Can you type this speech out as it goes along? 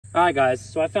All right, guys,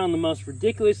 so I found the most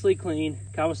ridiculously clean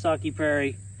Kawasaki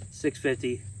Prairie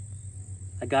 650.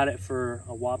 I got it for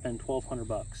a whopping 1,200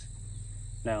 bucks.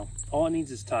 Now, all it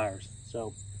needs is tires.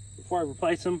 So before I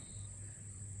replace them,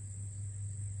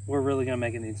 we're really gonna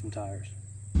make it need some tires.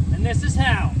 And this is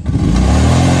how.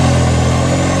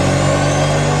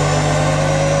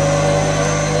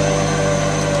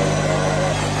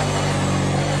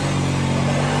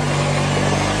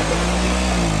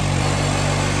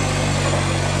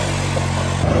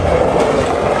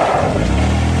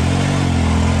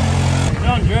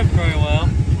 Very well.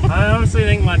 I honestly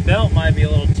think my belt might be a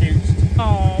little toothed.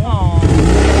 Oh,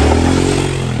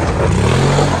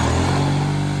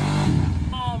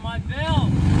 my belt.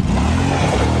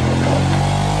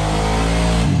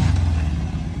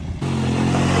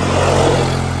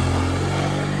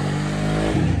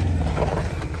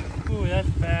 Ooh, that's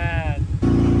bad.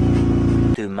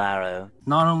 Tomorrow.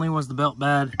 Not only was the belt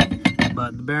bad,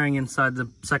 but the bearing inside the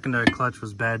secondary clutch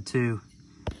was bad too.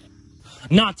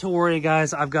 Not to worry,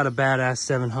 guys, I've got a badass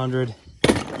 700.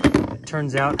 It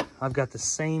turns out I've got the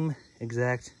same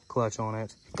exact clutch on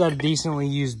it. Got a decently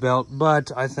used belt,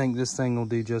 but I think this thing will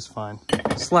do just fine.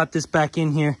 Slap this back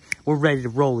in here. We're ready to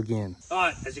roll again. All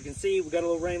right, as you can see, we got a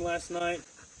little rain last night.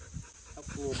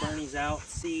 Helped the little burnies out,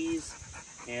 C's,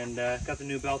 and got the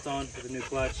new belt on with the new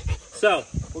clutch. So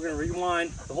we're gonna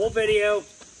rewind the whole video,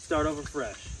 start over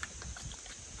fresh.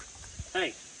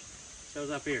 Hey, shows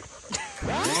up here.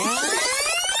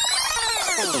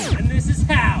 And this is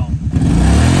how.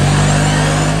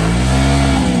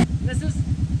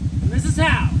 This is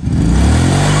how.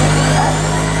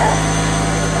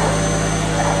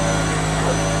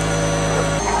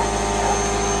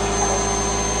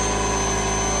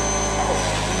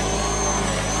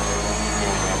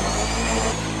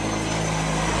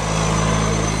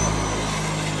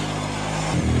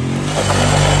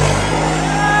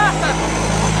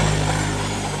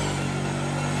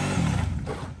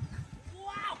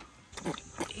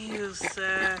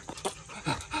 Seth.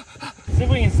 See if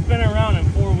we can spin around in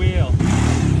 4-wheel.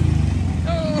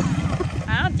 Oh,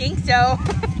 I don't think so.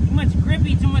 Too much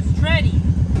grippy, too much tready.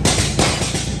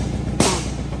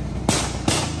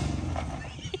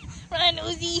 Run,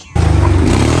 Uzi.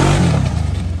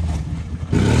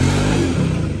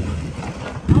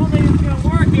 I don't think it's gonna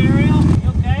work, Ariel. You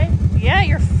okay? Yeah,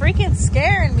 you're freaking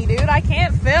scaring me, dude. I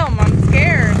can't film. I'm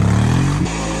scared.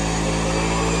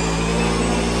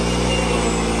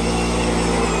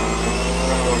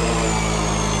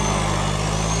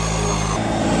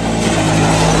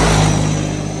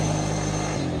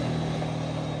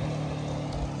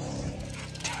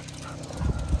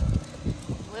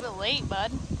 Late,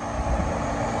 bud.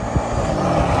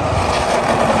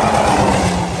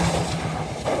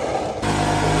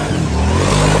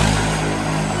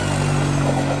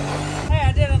 Hey,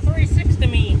 I did a 360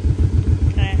 me.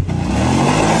 Okay.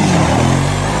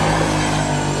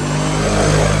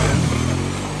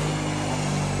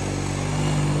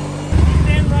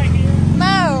 Stand right here.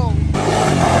 No.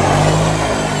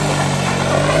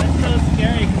 That's so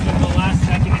scary because at the last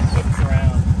second it flips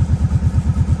around.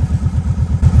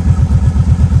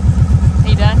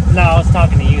 No, I was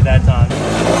talking to you that time.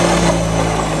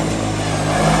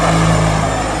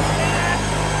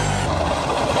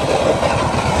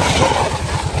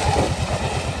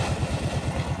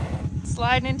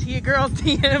 Sliding into your girl's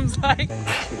DMs like.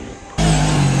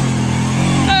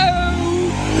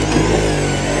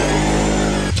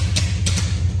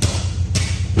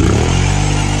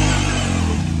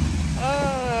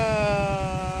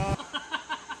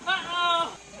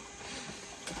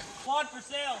 Quad for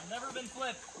sale, never been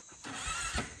flipped.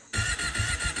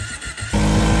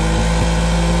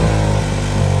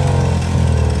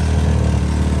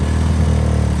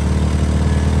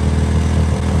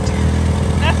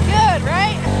 That's good,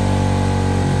 right?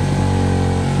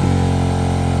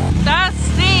 That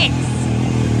stinks.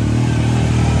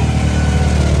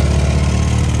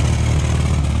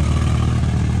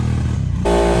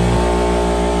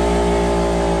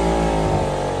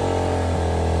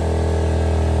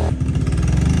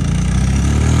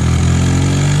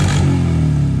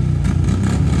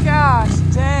 Gosh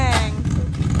dang.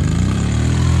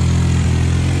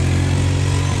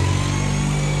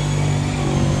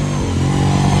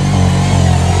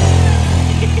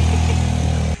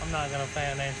 I'm not gonna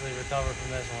financially recover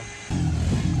from this one.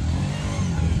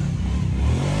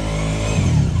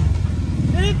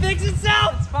 Did it fix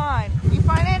itself? It's fine. You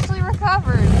financially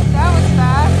recovered. That was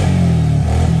fast.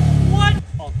 What?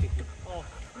 I'll kick you. Oh.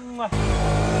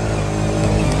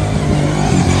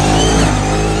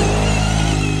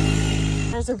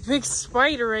 There's a big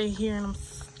spider right here and I'm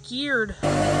scared.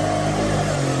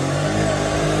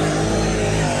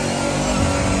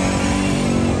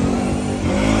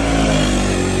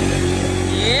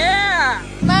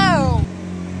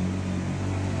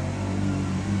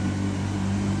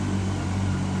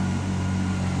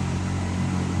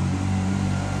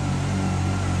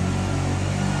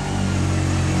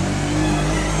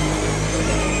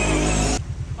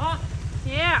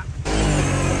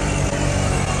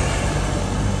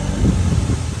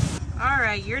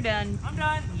 You're done. I'm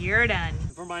done. You're done.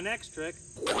 For my next trick.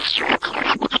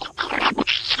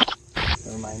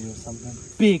 Remind me of something.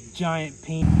 Big giant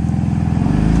paint.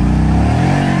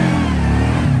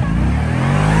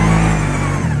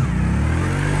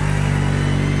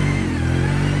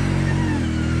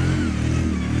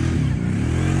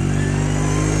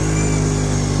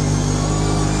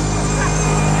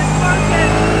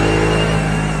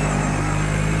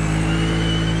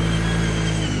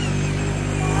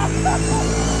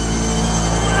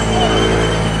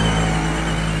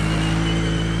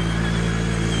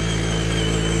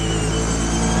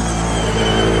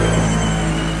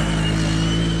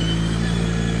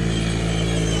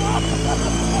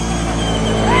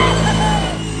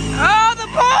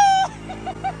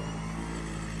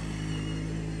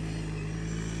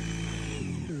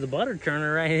 The butter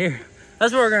churner right here.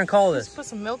 That's what we're gonna call this. Let's put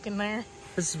some milk in there.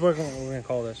 This is what we're gonna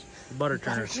call this. The butter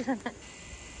churner.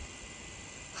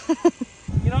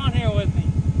 Get on here with me.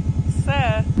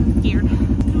 Seth. Weird.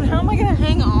 Dude, how am I gonna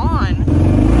hang on?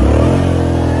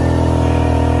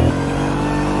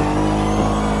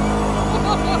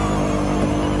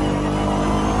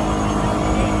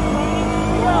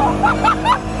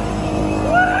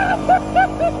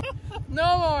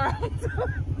 No more.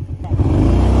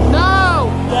 No!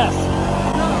 Yes.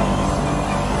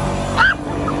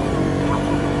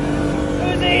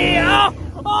 Susie! Oh!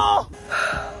 Oh!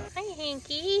 Hi,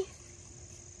 Hanky.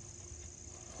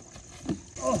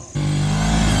 Oh.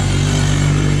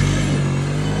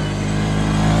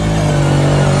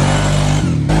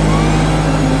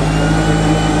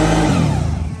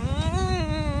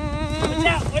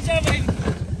 Watch out, baby.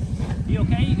 You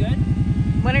okay? You good?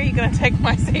 When are you gonna take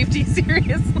my safety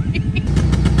seriously?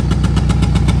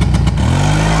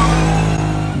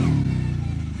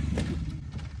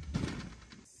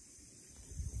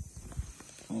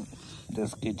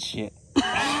 That's good shit.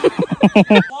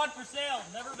 Quad for sale,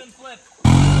 never been flipped.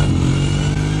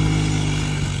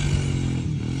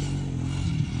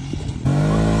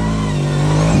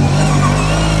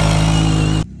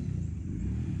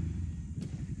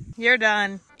 You're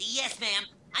done. Yes, ma'am.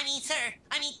 I mean, sir.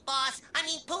 I mean, boss. I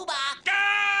mean, poobah.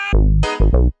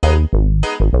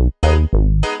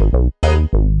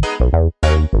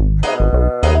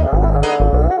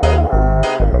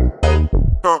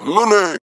 Money.